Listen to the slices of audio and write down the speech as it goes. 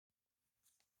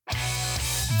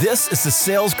This is the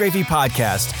Sales Gravy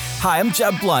Podcast. Hi, I'm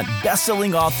Jeb Blunt,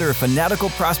 best-selling author of Fanatical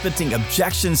Prospecting,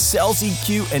 Objections, Sales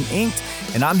EQ, and Inked,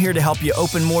 and I'm here to help you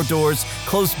open more doors,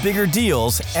 close bigger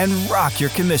deals, and rock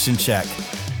your commission check.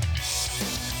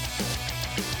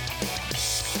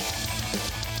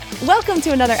 Welcome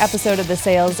to another episode of the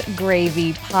Sales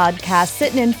Gravy Podcast.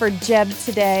 Sitting in for Jeb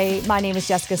today. My name is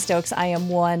Jessica Stokes. I am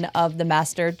one of the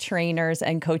master trainers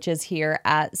and coaches here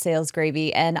at Sales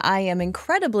Gravy, and I am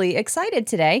incredibly excited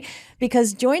today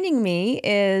because joining me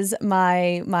is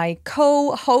my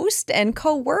co-host and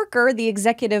co-worker, the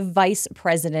executive vice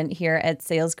president here at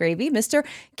Sales Gravy, Mr.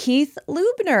 Keith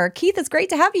Lubner. Keith, it's great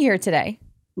to have you here today.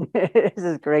 This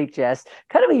is great, Jess.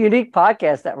 Kind of a unique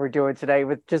podcast that we're doing today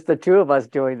with just the two of us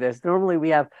doing this. Normally we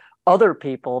have other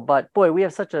people, but boy, we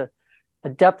have such a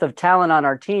depth of talent on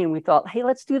our team. We thought, hey,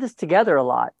 let's do this together a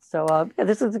lot. So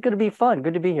this is going to be fun.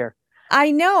 Good to be here. I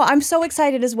know. I'm so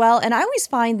excited as well. And I always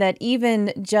find that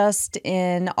even just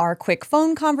in our quick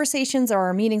phone conversations or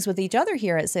our meetings with each other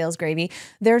here at Sales Gravy,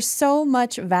 there's so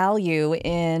much value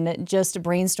in just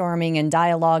brainstorming and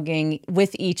dialoguing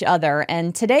with each other.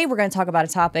 And today we're going to talk about a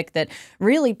topic that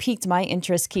really piqued my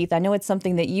interest, Keith. I know it's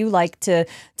something that you like to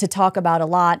talk about a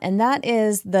lot, and that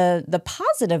is the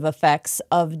positive effects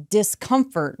of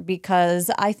discomfort,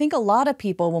 because I think a lot of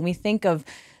people, when we think of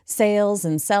sales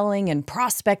and selling and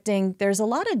prospecting, there's a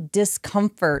lot of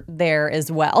discomfort there as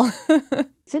well.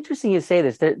 It's interesting you say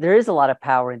this. There is a lot of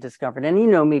power in discomfort. And you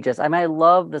know me, Jess, I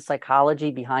love the psychology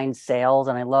behind sales,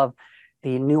 and I love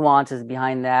the nuances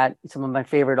behind that. Some of my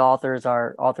favorite authors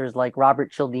are authors like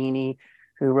Robert Cialdini,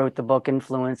 who wrote the book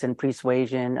Influence and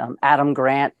Persuasion, Adam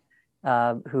Grant,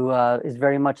 who is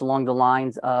very much along the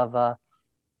lines of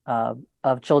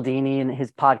Cialdini, and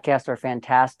his podcasts are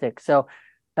fantastic. So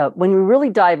when we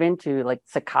really dive into like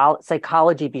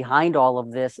psychology behind all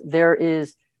of this,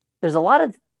 there's a lot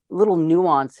of little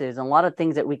nuances and a lot of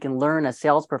things that we can learn as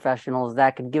sales professionals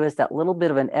that can give us that little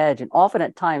bit of an edge. And often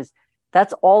at times,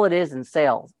 that's all it is in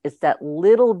sales. It's that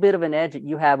little bit of an edge that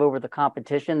you have over the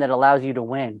competition that allows you to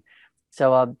win.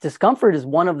 So discomfort is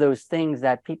one of those things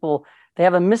that people, they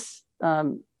have a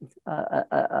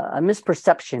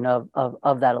misperception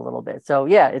of that a little bit. So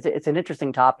yeah, it's an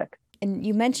interesting topic. And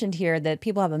you mentioned here that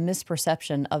people have a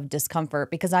misperception of discomfort,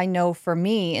 because I know for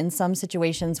me, in some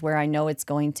situations where I know it's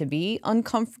going to be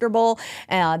uncomfortable,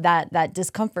 that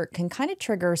discomfort can kind of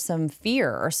trigger some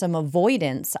fear or some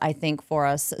avoidance, I think, for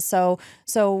us. So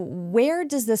where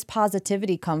does this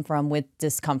positivity come from with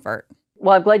discomfort?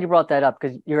 Well, I'm glad you brought that up,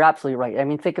 because you're absolutely right. I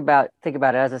mean, think about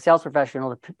it. As a sales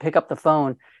professional, to pick up the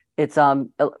phone, it's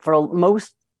for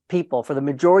most people, for the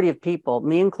majority of people,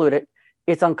 me included,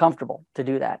 it's uncomfortable to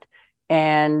do that.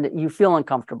 And you feel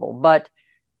uncomfortable. But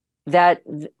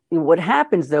what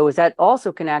happens, though, is that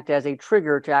also can act as a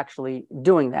trigger to actually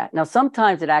doing that. Now,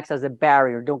 sometimes it acts as a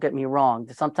barrier. Don't get me wrong.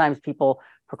 Sometimes people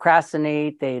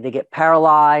procrastinate, they get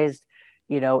paralyzed,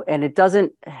 and it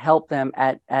doesn't help them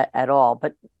at all.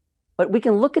 But we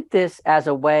can look at this as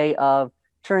a way of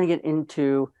turning it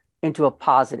into a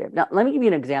positive. Now, let me give you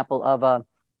an example of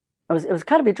it was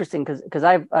kind of interesting because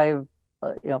I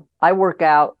work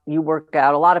out, you work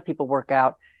out, a lot of people work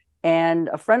out. And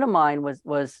a friend of mine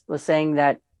was saying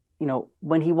that,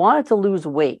 when he wanted to lose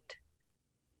weight,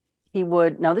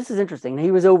 now this is interesting.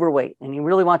 He was overweight and he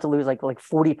really wanted to lose like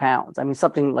 40 pounds. I mean,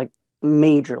 something like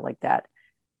major like that.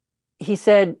 He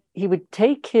said he would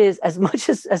take as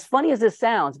funny as this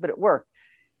sounds, but it worked.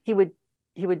 He would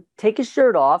take his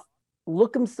shirt off,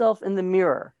 look himself in the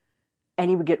mirror, and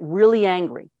he would get really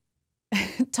angry.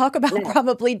 Talk about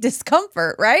probably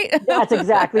discomfort, right? That's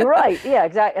exactly right. Yeah,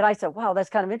 exactly. And I said, wow, that's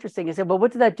kind of interesting. He said, well,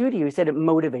 what did that do to you? He said, it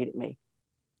motivated me,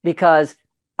 because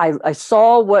I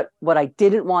saw what I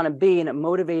didn't want to be, and it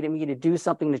motivated me to do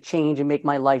something to change and make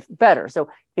my life better. So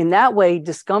in that way,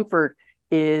 discomfort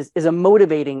is a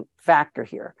motivating factor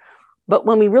here. But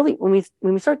when we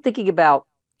start thinking about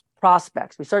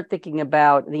prospects, we start thinking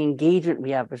about the engagement we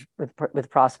have with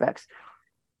prospects.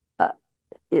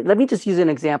 Let me just use an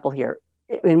example here.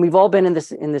 And we've all been in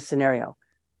this scenario.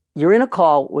 You're in a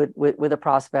call with a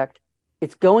prospect.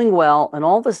 It's going well. And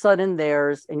all of a sudden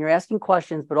and you're asking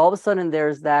questions, but all of a sudden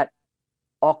there's that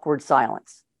awkward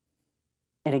silence,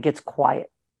 and it gets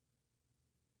quiet,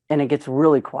 and it gets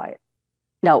really quiet.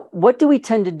 Now, what do we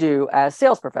tend to do as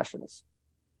sales professionals?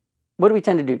 What do we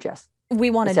tend to do, Jess? We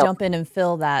want to jump in and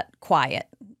fill that quiet.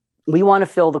 We want to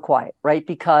fill the quiet, right?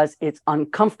 Because it's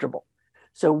uncomfortable.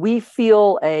 So we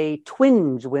feel a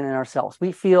twinge within ourselves.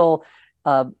 We feel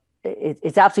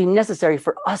it's absolutely necessary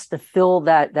for us to fill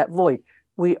that void.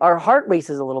 Our heart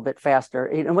races a little bit faster.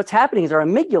 And what's happening is our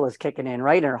amygdala is kicking in,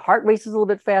 right? And our heart races a little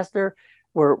bit faster.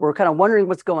 We're kind of wondering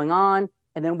what's going on.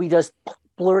 and then we just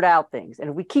blurt out things. And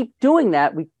if we keep doing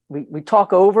that, we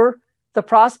talk over the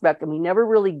prospect, and we never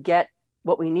really get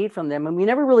what we need from them, and we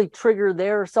never really trigger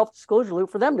their self-disclosure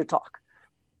loop for them to talk.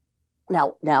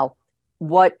 Now,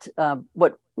 what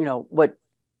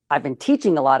I've been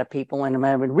teaching a lot of people, and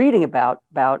I've been reading about,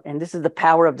 and this is the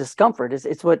power of discomfort.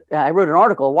 It's what I wrote an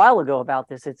article a while ago about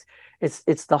this.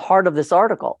 It's the heart of this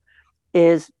article,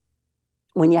 is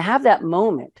when you have that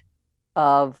moment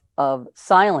of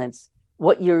silence,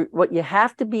 what you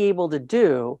have to be able to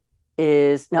do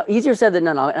is, now easier said than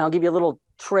done. And I'll give you a little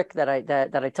trick that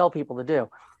I tell people to do.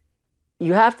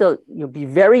 You have to be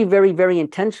very, very, very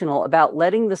intentional about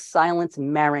letting the silence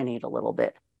marinate a little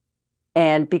bit.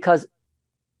 And because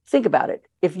think about it,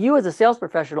 if you as a sales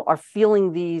professional are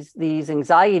feeling these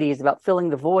anxieties about filling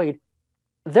the void,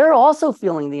 they're also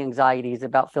feeling the anxieties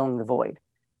about filling the void.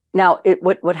 Now,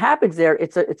 what happens there,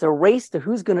 it's a race to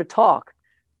who's going to talk,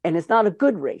 and it's not a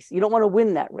good race. You don't want to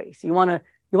win that race. You want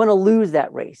to lose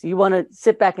that race. You want to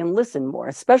sit back and listen more,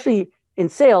 especially in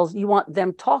sales. You want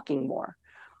them talking more.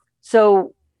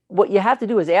 So what you have to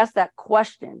do is ask that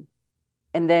question,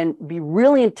 and then be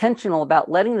really intentional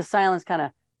about letting the silence kind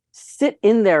of sit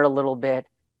in there a little bit,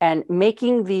 and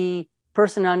making the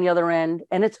person on the other end,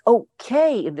 and it's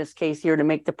okay in this case here to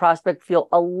make the prospect feel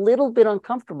a little bit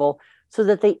uncomfortable so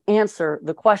that they answer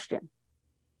the question.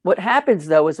 What happens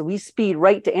though is we speed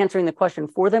right to answering the question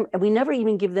for them, and we never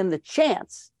even give them the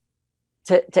chance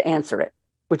to answer it,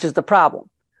 which is the problem.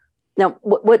 Now,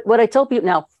 what I tell people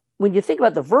now, when you think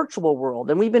about the virtual world,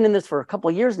 and we've been in this for a couple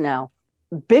of years now,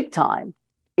 big time,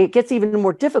 it gets even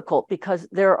more difficult because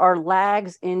there are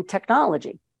lags in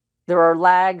technology. There are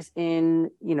lags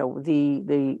in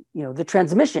the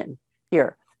transmission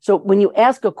here. So when you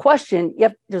ask a question,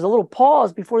 there's a little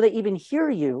pause before they even hear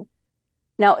you.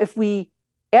 Now, if we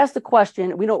ask the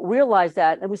question, we don't realize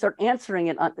that, and we start answering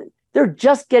it, they're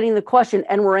just getting the question,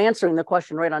 and we're answering the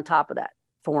question right on top of that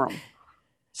for them.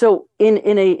 So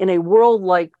in a world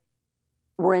like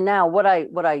we're in now, what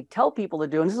I tell people to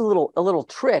do, and this is a little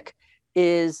trick,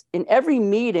 is in every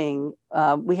meeting,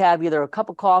 we have either a cup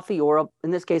of coffee or,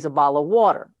 in this case, a bottle of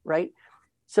water, right?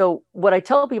 So what I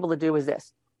tell people to do is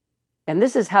this, and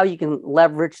this is how you can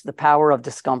leverage the power of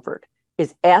discomfort,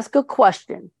 is ask a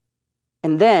question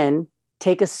and then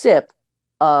take a sip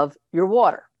of your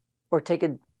water, or take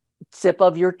a sip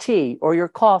of your tea or your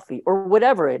coffee or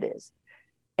whatever it is.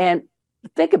 And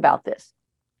think about this.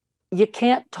 You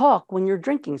can't talk when you're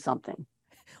drinking something.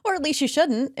 Or at least you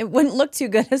shouldn't. It wouldn't look too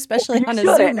good, especially on a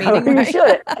Zoom meeting. You right?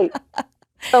 shouldn't.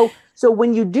 Right? So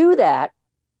when you do that,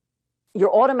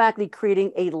 you're automatically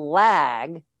creating a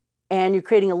lag, and you're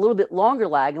creating a little bit longer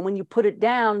lag. And when you put it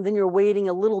down, then you're waiting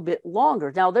a little bit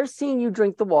longer. Now they're seeing you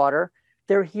drink the water,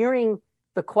 they're hearing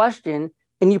the question,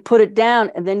 and you put it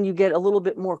down, and then you get a little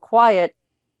bit more quiet.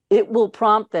 It will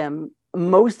prompt them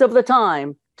most of the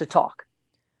time to talk.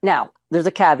 Now, there's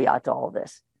a caveat to all of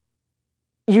this.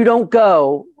 You don't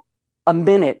go a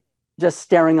minute just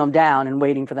staring them down and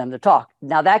waiting for them to talk.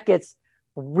 Now that gets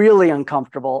really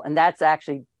uncomfortable, and that's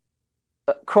actually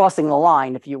crossing the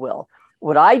line, if you will.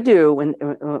 What I do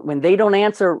when they don't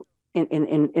answer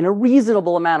in a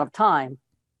reasonable amount of time,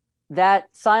 that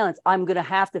silence, I'm going to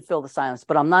have to fill the silence,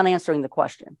 but I'm not answering the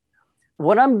question.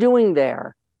 What I'm doing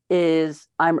there is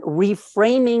I'm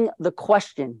reframing the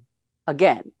question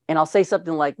again, and I'll say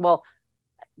something like, well,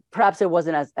 perhaps it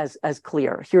wasn't as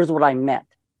clear. Here's what I meant.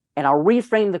 And I'll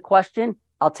reframe the question.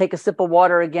 I'll take a sip of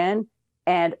water again.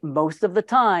 And most of the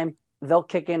time, they'll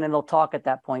kick in and they'll talk at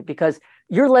that point, because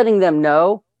you're letting them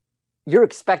know you're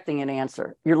expecting an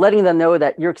answer. You're letting them know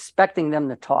that you're expecting them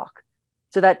to talk.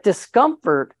 So that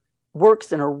discomfort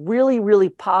works in a really, really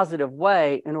positive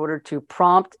way in order to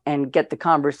prompt and get the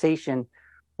conversation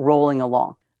rolling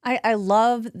along. I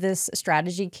love this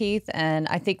strategy, Keith, and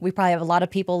I think we probably have a lot of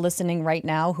people listening right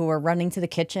now who are running to the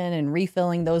kitchen and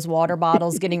refilling those water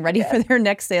bottles, getting ready for their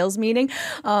next sales meeting.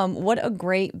 What a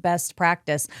great best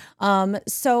practice.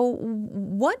 So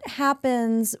what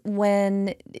happens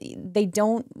when they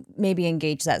don't maybe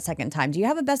engage that second time? Do you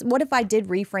have a best? What if I did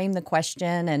reframe the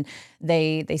question and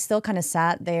they still kind of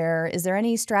sat there? Is there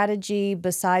any strategy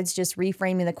besides just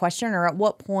reframing the question, or at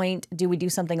what point do we do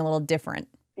something a little different?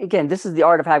 Again, this is the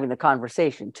art of having the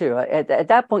conversation too. At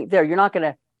that point there, you're not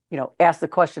going to, ask the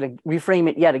question, to reframe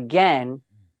it yet again,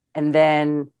 and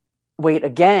then wait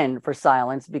again for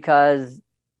silence, because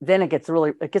then it gets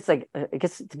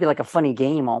to be like a funny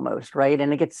game almost, right?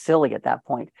 And it gets silly at that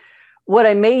point. What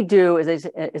I may do is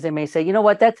I may say, you know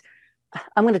what,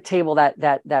 I'm going to table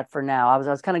that for now. I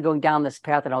was kind of going down this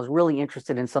path, and I was really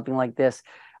interested in something like this.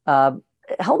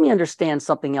 help me understand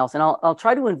something else. And I'll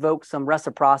try to invoke some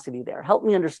reciprocity there. Help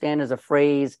me understand is a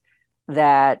phrase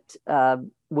that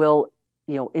will,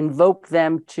 invoke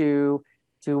them to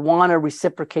want to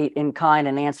reciprocate in kind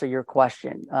and answer your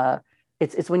question.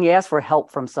 It's when you ask for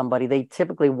help from somebody, they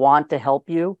typically want to help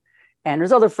you. And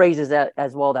there's other phrases that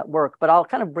as well that work, but I'll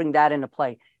kind of bring that into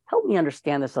play. Help me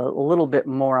understand this a little bit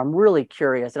more. I'm really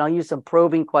curious, and I'll use some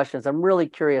probing questions. I'm really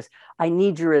curious. I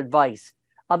need your advice.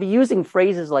 I'll be using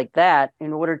phrases like that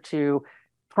in order to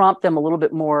prompt them a little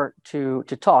bit more to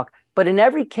talk. But in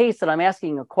every case that I'm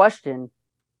asking a question,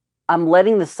 I'm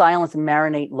letting the silence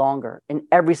marinate longer in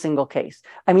every single case.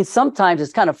 I mean, sometimes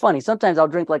it's kind of funny. Sometimes I'll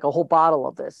drink like a whole bottle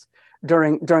of this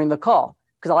during the call,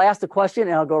 because I'll ask the question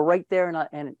and I'll go right there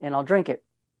and I'll drink it.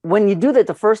 When you do that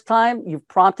the first time, you've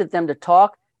prompted them to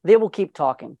talk, they will keep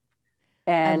talking.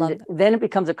 And then it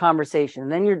becomes a conversation.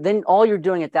 Then all you're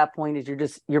doing at that point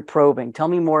is you're probing. Tell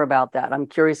me more about that. I'm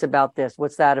curious about this.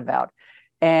 What's that about?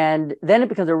 And then it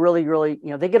becomes a really, really,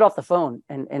 they get off the phone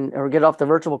or get off the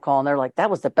virtual call and they're like,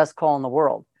 that was the best call in the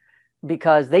world,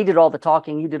 because they did all the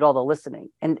talking, you did all the listening.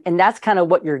 And that's kind of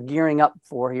what you're gearing up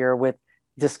for here with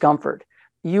Discomfort.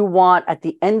 You want, at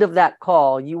the end of that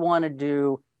call, you want to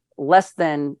do less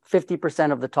than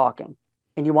 50% of the talking,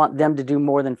 and you want them to do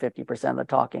more than 50% of the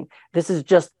talking. This is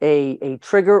just a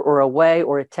trigger or a way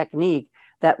or a technique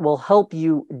that will help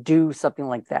you do something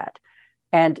like that.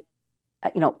 And,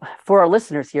 for our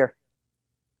listeners here,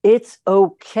 it's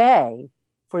okay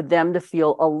for them to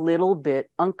feel a little bit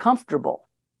uncomfortable.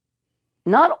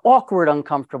 Not awkward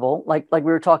uncomfortable, like we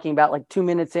were talking about, like 2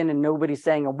 minutes in and nobody's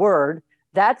saying a word.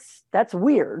 That's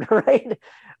weird, right?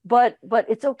 But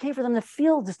it's okay for them to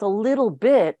feel just a little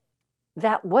bit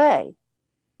that way,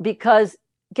 because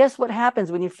guess what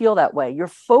happens when you feel that way? Your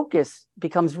focus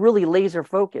becomes really laser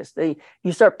focused.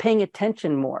 You start paying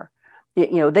attention more.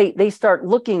 They start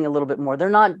looking a little bit more. They're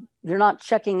not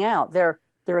checking out. They're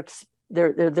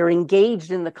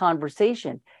engaged in the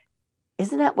conversation.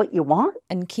 Isn't that what you want?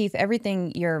 And Keith,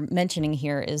 everything you're mentioning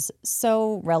here is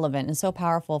so relevant and so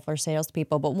powerful for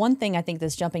salespeople. But one thing I think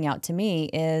that's jumping out to me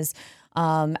is,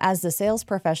 as the sales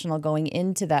professional going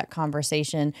into that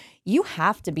conversation, you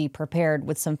have to be prepared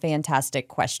with some fantastic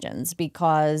questions,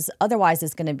 because otherwise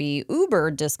it's going to be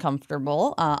uber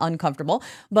uncomfortable.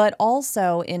 But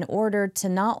also, in order to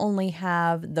not only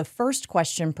have the first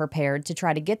question prepared to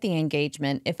try to get the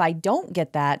engagement, if I don't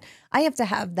get that, I have to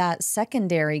have that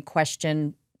secondary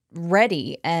question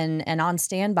ready and on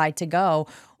standby to go,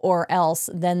 or else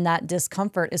then that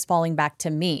discomfort is falling back to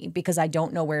me because I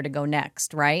don't know where to go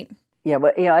next, right? Yeah,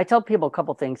 but I tell people a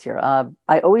couple things here.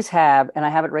 I always have, and I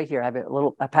have it right here. I have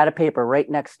a pad of paper right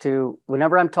next to,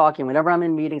 whenever I'm talking, whenever I'm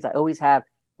in meetings, I always have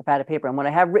a pad of paper. And what I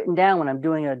have written down when I'm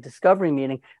doing a discovery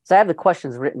meeting, so I have the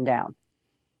questions written down.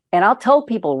 And I'll tell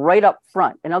people right up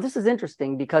front. And now this is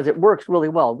interesting because it works really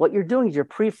well. What you're doing is you're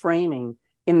pre-framing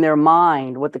in their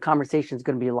mind what the conversation is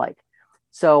going to be like.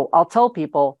 So I'll tell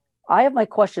people, I have my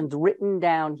questions written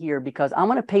down here because I'm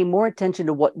going to pay more attention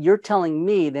to what you're telling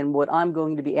me than what I'm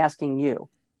going to be asking you.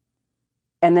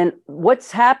 And then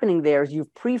what's happening there is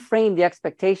you've pre-framed the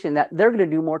expectation that they're going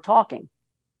to do more talking.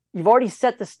 You've already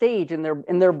set the stage in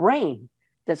their brain.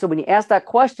 That so when you ask that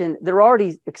question, they're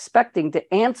already expecting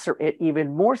to answer it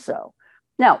even more so.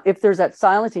 Now, if there's that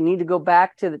silence, you need to go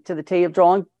back to the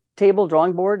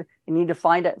drawing board, you need to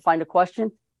find a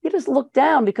question. You just look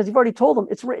down because you've already told them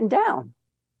it's written down.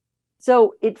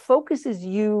 So it focuses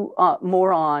you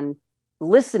more on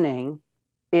listening.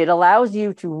 It allows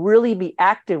you to really be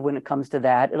active when it comes to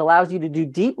that. It allows you to do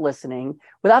deep listening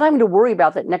without having to worry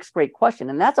about that next great question.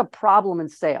 And that's a problem in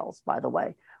sales, by the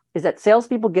way, is that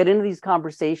salespeople get into these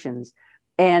conversations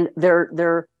and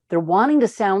they're wanting to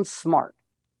sound smart,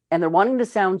 and they're wanting to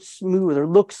sound smooth or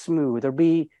look smooth or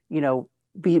be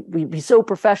so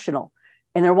professional.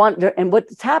 And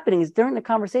what's happening is during the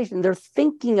conversation, they're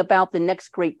thinking about the next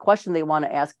great question they want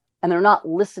to ask, and they're not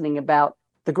listening about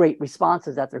the great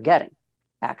responses that they're getting,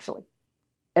 actually.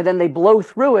 And then they blow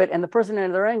through it, and the person on the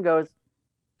other end goes,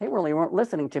 they really weren't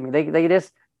listening to me. They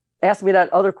just asked me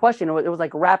that other question. It was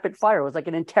like rapid fire. It was like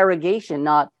an interrogation,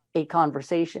 not a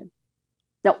conversation.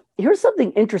 Now, here's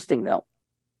something interesting, though.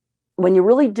 When you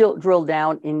really drill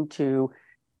down into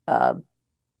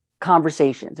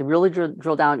conversations and really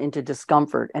drill down into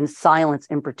discomfort and silence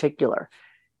in particular,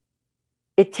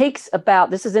 it takes about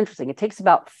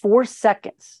 4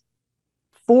 seconds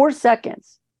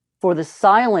for the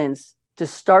silence to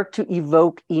start to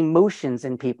evoke emotions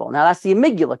in people. Now that's the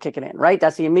amygdala kicking in, right?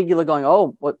 That's the amygdala going,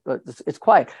 oh, it's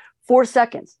quiet. 4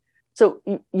 seconds. So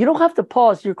you don't have to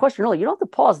pause, your question earlier, you don't have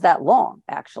to pause that long,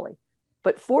 actually.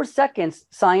 But 4 seconds,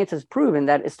 science has proven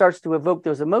that it starts to evoke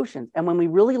those emotions. And when we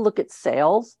really look at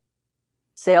sales,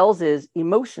 sales is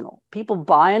emotional. People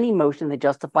buy an emotion, they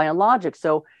justify on logic.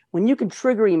 So when you can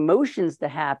trigger emotions to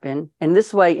happen, and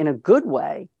this way, in a good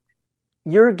way,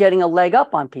 you're getting a leg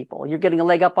up on people. You're getting a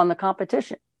leg up on the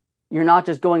competition. You're not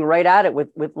just going right at it with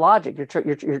logic. You're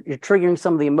triggering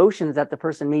some of the emotions that the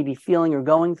person may be feeling or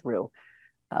going through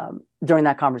during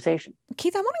that conversation.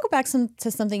 Keith, I want to go back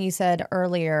to something you said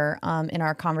earlier in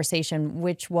our conversation,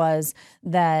 which was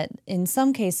that in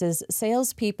some cases,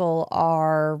 salespeople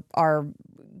are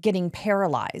getting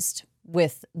paralyzed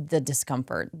with the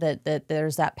discomfort, that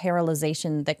there's that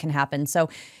paralyzation that can happen. So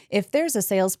if there's a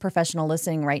sales professional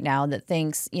listening right now that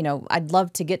thinks, I'd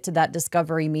love to get to that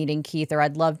discovery meeting, Keith, or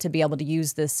I'd love to be able to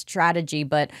use this strategy,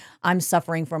 but I'm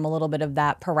suffering from a little bit of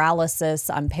that paralysis.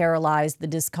 I'm paralyzed. The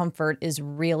discomfort is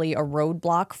really a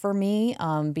roadblock for me,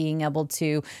 being able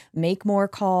to make more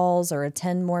calls or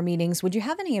attend more meetings. Would you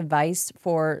have any advice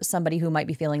for somebody who might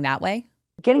be feeling that way?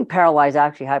 Getting paralyzed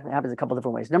actually happens a couple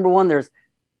different ways. Number one,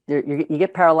 you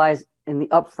get paralyzed in the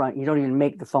upfront. You don't even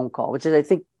make the phone call, which is, I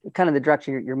think, kind of the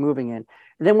direction you're moving in.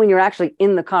 And then when you're actually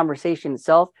in the conversation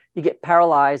itself, you get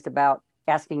paralyzed about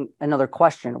asking another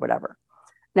question or whatever.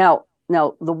 Now,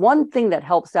 the one thing that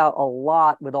helps out a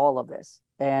lot with all of this,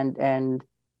 and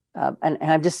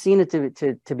I've just seen it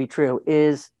to be true,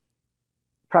 is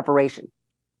preparation.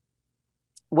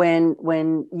 When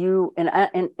you and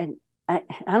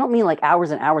I don't mean like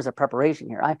hours and hours of preparation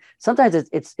here. Sometimes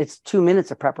it's 2 minutes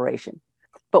of preparation,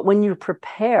 but when you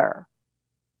prepare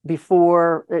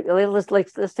before,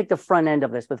 let's take the front end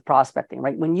of this with prospecting,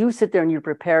 right? When you sit there and you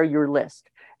prepare your list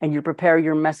and you prepare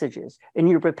your messages and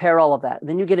you prepare all of that,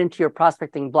 then you get into your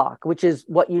prospecting block, which is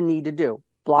what you need to do.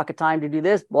 Block a time to do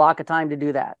this, block a time to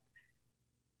do that.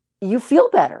 You feel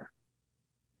better.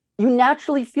 You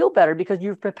naturally feel better because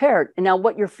you've prepared. And now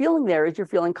what you're feeling there is you're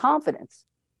feeling confidence.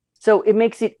 So it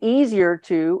makes it easier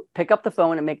to pick up the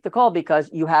phone and make the call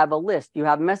because you have a list, you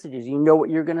have messages, you know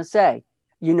what you're going to say,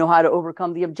 you know how to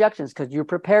overcome the objections because you're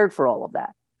prepared for all of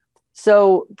that.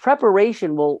 So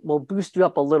preparation will boost you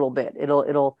up a little bit.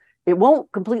 It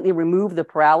won't completely remove the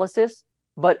paralysis,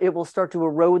 but it will start to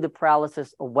erode the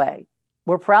paralysis away.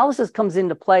 Where paralysis comes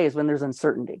into play is when there's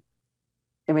uncertainty.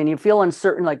 I mean, you feel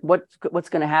uncertain, like what's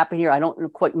going to happen here? I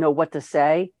don't quite know what to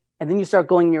say. And then you start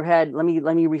going in your head, let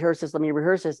me rehearse this,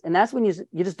 And that's when you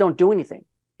just don't do anything.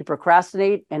 You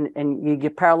procrastinate and you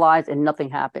get paralyzed and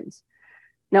nothing happens.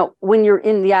 Now, when you're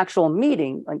in the actual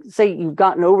meeting, like say you've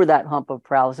gotten over that hump of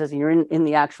paralysis and you're in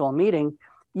the actual meeting,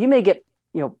 you may get,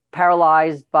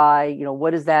 paralyzed by,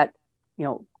 what is that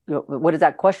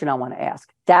question I want to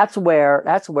ask? That's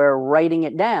where writing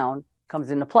it down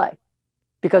comes into play.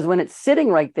 Because when it's sitting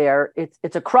right there,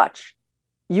 it's a crutch.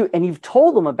 You've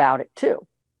told them about it too.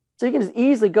 So you can just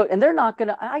easily go, and they're not going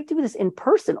to, I do this in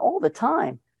person all the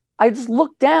time. I just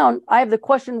look down, I have the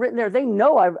question written there. They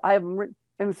know I have written.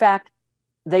 In fact,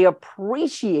 they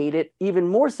appreciate it even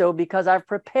more so because I've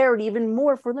prepared even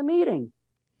more for the meeting.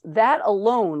 That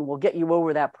alone will get you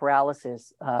over that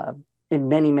paralysis in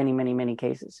many, many, many, many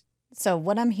cases. So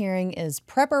what I'm hearing is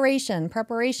preparation,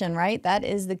 right? That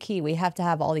is the key. We have to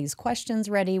have all these questions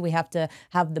ready. We have to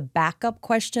have the backup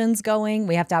questions going.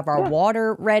 We have to have our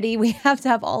water ready. We have to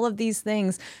have all of these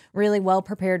things really well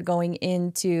prepared going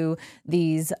into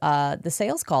these the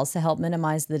sales calls to help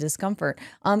minimize the discomfort.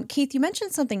 Keith, you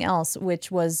mentioned something else, which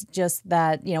was just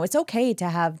that, it's okay to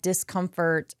have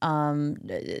discomfort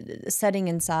setting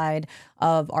inside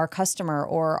of our customer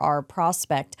or our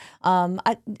prospect.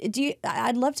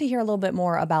 I'd love to hear a little bit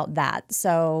more about that.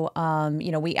 So,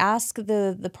 we ask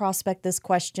the prospect this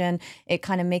question. It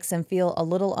kind of makes them feel a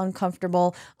little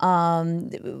uncomfortable.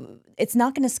 It's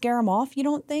not going to scare them off, you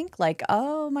don't think? Like,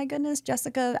 oh my goodness,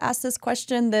 Jessica asked this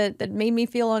question that made me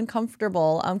feel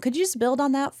uncomfortable. Could you just build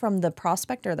on that from the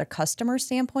prospect or the customer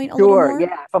standpoint a little more? Sure,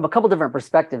 yeah, from a couple different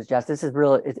perspectives, Jess. This is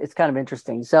really, it's kind of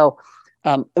interesting. So,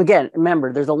 again,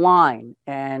 remember, there's a line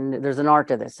and there's an art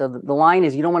to this. So the line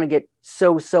is you don't want to get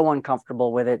so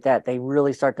uncomfortable with it that they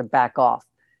really start to back off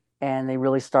and they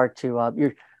really start to,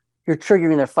 you're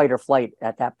triggering their fight or flight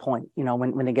at that point,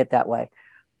 when they get that way.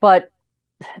 But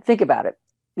think about it.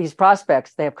 These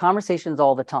prospects, they have conversations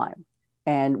all the time.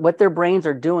 And what their brains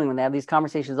are doing when they have these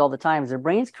conversations all the time is their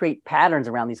brains create patterns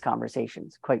around these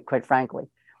conversations, quite frankly.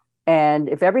 And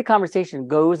if every conversation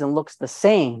goes and looks the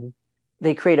same,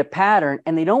 they create a pattern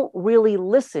and they don't really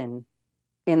listen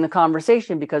in the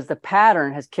conversation because the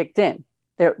pattern has kicked in.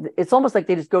 It's almost like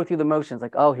they just go through the motions,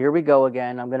 like, oh, here we go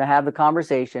again. I'm going to have the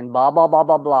conversation, blah, blah, blah,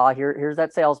 blah, blah. Here's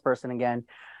that salesperson again.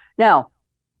 Now,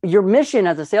 your mission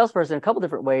as a salesperson, a couple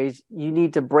different ways, you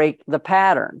need to break the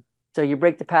pattern. So you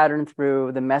break the pattern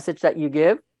through the message that you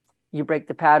give. You break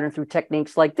the pattern through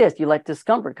techniques like this. You let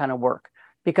discomfort kind of work,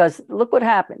 because look what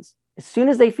happens. As soon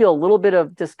as they feel a little bit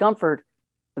of discomfort,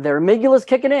 their amygdala's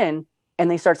kicking in and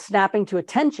they start snapping to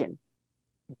attention.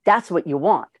 That's what you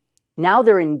want. Now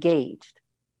they're engaged.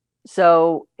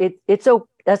 So it's okay.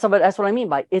 That's what I mean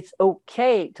by it's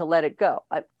okay to let it go.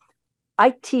 I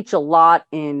teach a lot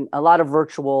in a lot of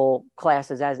virtual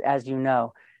classes, as you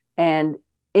know, and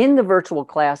in the virtual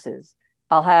classes,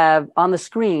 I'll have on the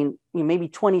screen maybe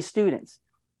 20 students,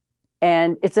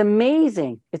 and it's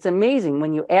amazing. It's amazing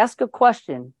when you ask a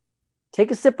question,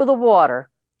 take a sip of the water,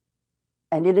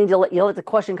 and then you let the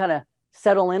question kind of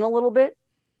settle in a little bit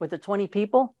with the 20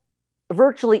 people.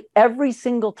 Virtually every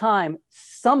single time,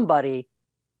 somebody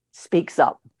speaks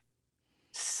up.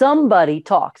 Somebody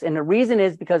talks. And the reason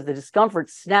is because the discomfort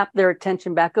snapped their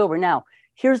attention back over. Now,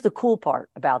 here's the cool part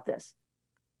about this.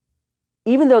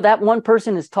 Even though that one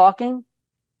person is talking,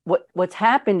 what's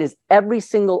happened is every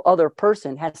single other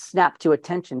person has snapped to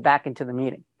attention back into the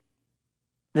meeting.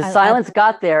 The silence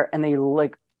got there, and they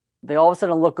all of a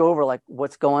sudden look over like,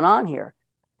 what's going on here?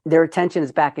 Their attention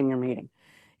is back in your meeting.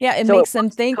 Yeah, it makes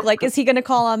them think, like, is he going to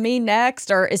call on me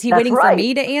next? Or is he waiting for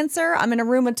me to answer? I'm in a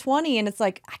room of 20, and it's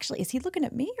like, actually, is he looking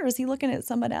at me or is he looking at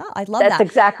someone else? I love that. That's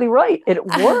exactly right. It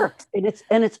works.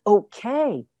 and it's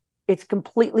okay. It's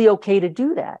completely okay to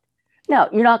do that. Now,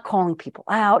 you're not calling people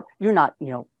out. You're not,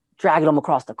 dragging them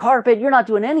across the carpet. You're not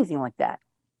doing anything like that.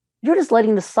 You're just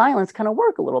letting the silence kind of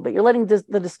work a little bit. You're letting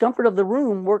the discomfort of the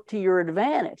room work to your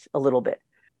advantage a little bit.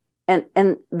 And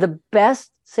the best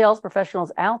sales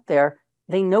professionals out there,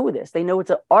 they know this. They know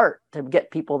it's an art to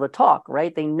get people to talk,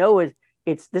 right? They know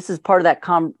this is part of that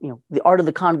the art of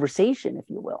the conversation, if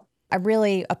you will. I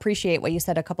really appreciate what you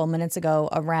said a couple minutes ago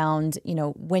around,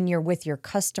 when you're with your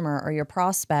customer or your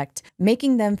prospect,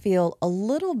 making them feel a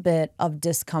little bit of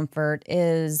discomfort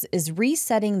is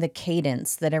resetting the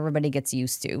cadence that everybody gets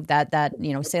used to. That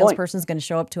salesperson's going to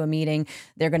show up to a meeting,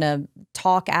 they're going to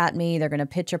talk at me, they're going to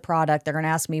pitch a product, they're going to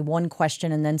ask me one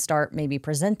question and then start maybe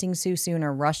presenting too soon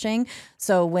or rushing.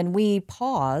 So when we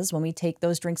pause, when we take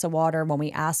those drinks of water, when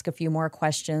we ask a few more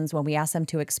questions, when we ask them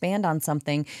to expand on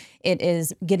something, it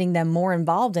is getting them more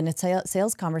involved in a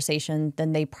sales conversation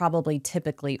than they probably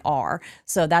typically are.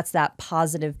 So that's that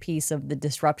positive piece of the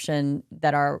disruption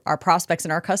that our prospects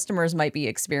and our customers might be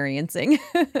experiencing.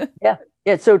 Yeah,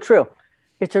 it's so true.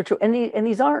 It's so true. And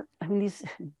these aren't, this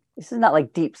is not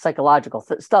like deep psychological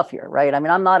stuff here, right? I'm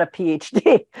not a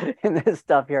PhD in this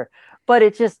stuff here, but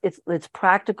it's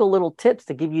practical little tips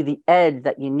to give you the edge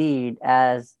that you need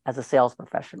as a sales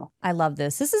professional. I love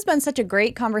this. This has been such a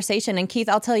great conversation. And Keith,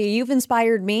 I'll tell you, you've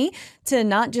inspired me to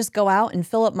not just go out and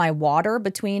fill up my water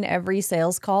between every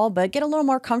sales call, but get a little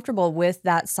more comfortable with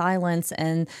that silence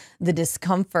and the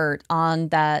discomfort on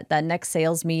that next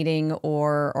sales meeting,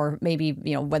 or maybe,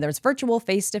 whether it's virtual,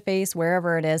 face-to-face,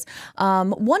 wherever it is.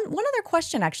 One other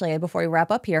question, actually, before we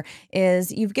wrap up here,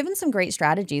 is you've given some great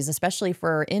strategies, especially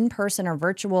for in-person or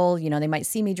virtual. They might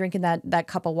see me drinking that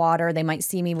cup of water. They might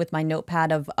see me with my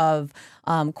notepad of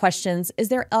questions. Is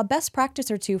there a best practice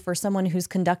or two for someone who's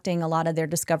conducting a lot of their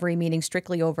discovery meetings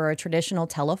strictly over a traditional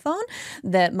telephone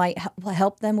that might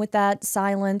help them with that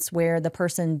silence where the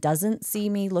person doesn't see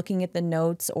me looking at the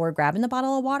notes or grabbing the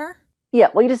bottle of water? Yeah,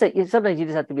 well, sometimes you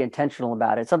just have to be intentional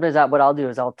about it. Sometimes what I'll do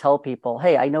is I'll tell people,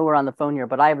 hey, I know we're on the phone here,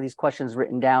 but I have these questions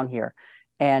written down here.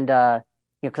 And,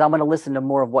 because I'm going to listen to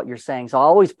more of what you're saying. So I'll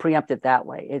always preempt it that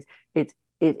way.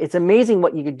 It's amazing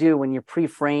what you could do when you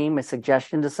pre-frame a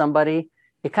suggestion to somebody.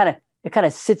 It kind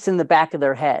of sits in the back of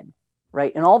their head,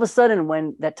 right? And all of a sudden,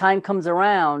 when that time comes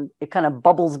around, it kind of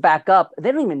bubbles back up.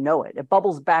 They don't even know it. It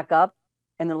bubbles back up,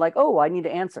 and they're like, "Oh, I need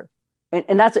to answer,"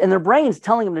 and their brain's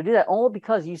telling them to do that, all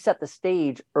because you set the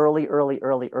stage early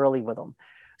with them.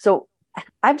 So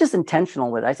I'm just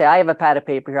intentional with it. I say, I have a pad of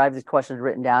paper here. I have these questions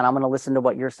written down. I'm going to listen to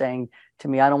what you're saying to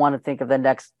me. I don't want to think of the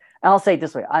next. And I'll say it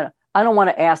this way. I don't want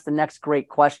to ask the next great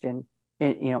question,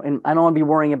 and I don't want to be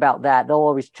worrying about that. They'll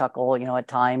always chuckle, at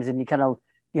times, and you kind of,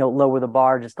 lower the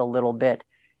bar just a little bit.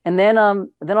 And then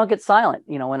I'll get silent,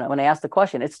 when I ask the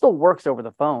question. It still works over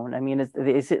the phone.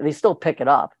 They still pick it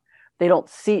up. They don't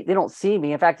see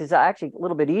me. In fact, it's actually a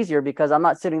little bit easier because I'm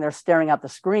not sitting there staring at the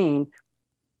screen,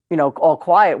 all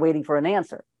quiet, waiting for an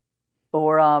answer,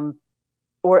 or I'll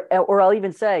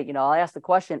even say, I'll ask the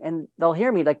question and they'll hear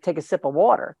me like take a sip of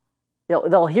water.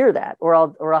 They'll hear that, or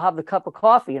I'll have the cup of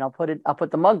coffee and I'll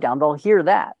put the mug down. They'll hear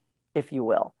that, if you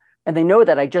will, and they know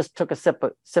that I just took a sip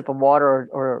of water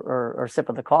or sip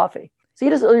of the coffee.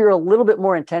 So you're a little bit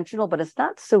more intentional, but it's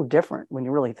not so different when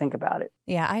you really think about it.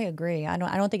 Yeah, I agree. I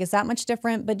don't think it's that much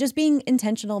different, but just being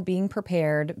intentional, being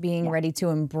prepared, being ready to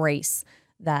embrace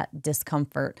that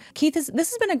discomfort. Keith, this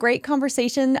has been a great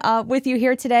conversation with you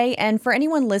here today. And for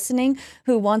anyone listening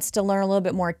who wants to learn a little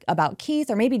bit more about Keith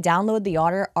or maybe download the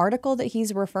article that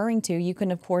he's referring to, you can,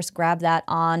 of course, grab that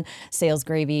on Sales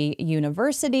Gravy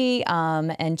University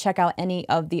and check out any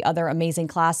of the other amazing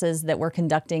classes that we're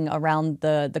conducting around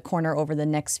the corner over the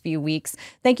next few weeks.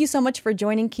 Thank you so much for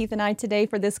joining Keith and I today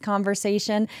for this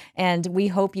conversation. And we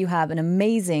hope you have an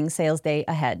amazing sales day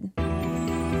ahead.